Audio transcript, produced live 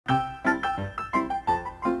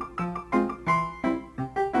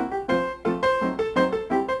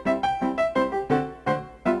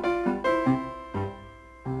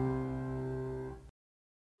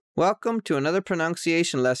Welcome to another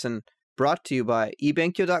pronunciation lesson brought to you by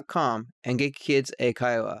eBenkyou.com and Genki Kids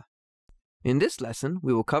Eikaiwa. In this lesson,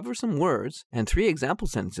 we will cover some words and 3 example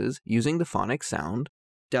sentences using the phonics sound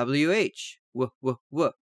WH,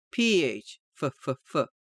 w, PH, f,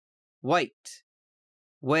 white,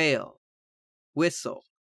 whale, whistle,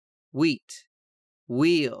 wheat,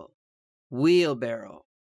 wheel, wheelbarrow,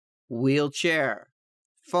 wheelchair,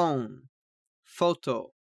 phone,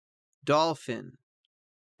 photo, dolphin,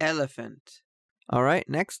 elephant. All right,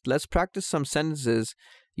 next, let's practice some sentences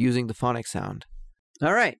using the phonics sound.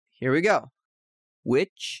 All right, here we go.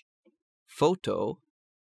 Which photo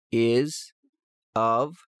is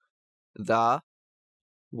of the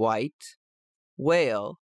white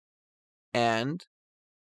whale and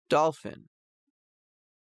dolphin?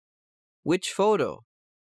 Which photo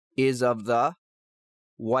is of the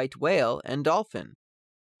white whale and dolphin?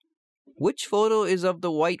 Which photo is of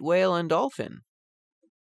the white whale and dolphin?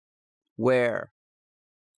 Where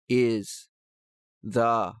is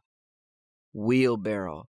the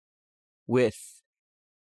wheelbarrow with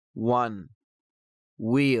 1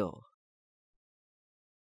 wheel?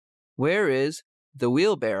 Where is the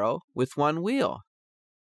wheelbarrow with 1 wheel?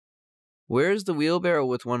 Where is the wheelbarrow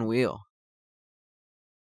with 1 wheel?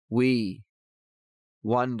 We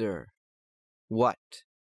wonder what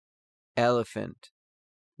elephant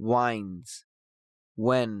whines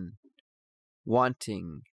when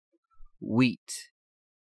wanting wheat.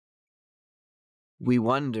 We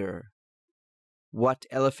wonder what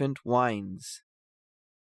elephant whines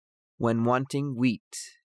when wanting wheat.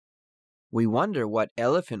 We wonder what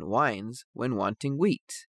elephant whines when wanting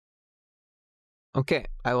wheat. Okay,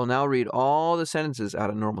 I will now read all the sentences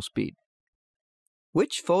at a normal speed.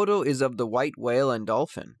 Which photo is of the white whale and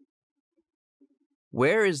dolphin?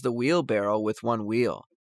 Where is the wheelbarrow with 1 wheel?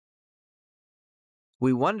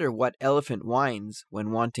 We wonder what elephant whines when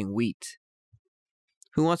wanting wheat.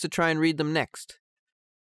 Who wants to try and read them next?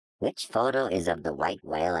 Which photo is of the white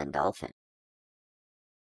whale and dolphin?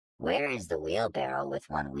 Where is the wheelbarrow with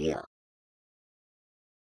 1 wheel?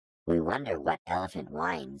 We wonder what elephant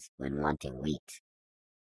whines when wanting wheat.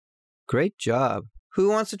 Great job. Who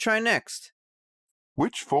wants to try next?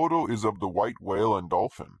 Which photo is of the white whale and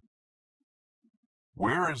dolphin?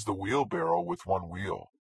 Where is the wheelbarrow with 1 wheel?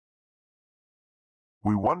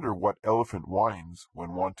 We wonder what elephant whines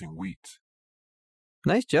when wanting wheat.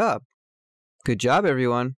 Nice job. Good job,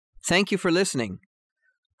 everyone. Thank you for listening.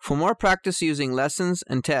 For more practice using lessons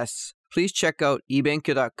and tests, please check out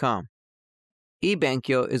eBenkyou.com.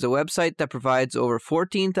 eBenkyou is a website that provides over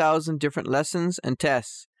 14,000 different lessons and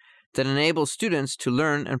tests that enable students to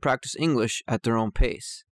learn and practice English at their own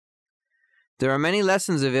pace. There are many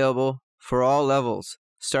lessons available for all levels,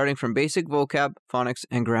 starting from basic vocab, phonics,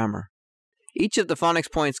 and grammar. Each of the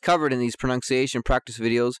phonics points covered in these pronunciation practice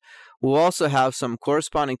videos will also have some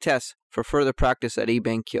corresponding tests for further practice at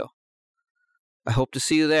eBenkyou. I hope to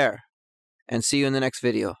see you there, and see you in the next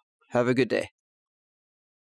video. Have a good day.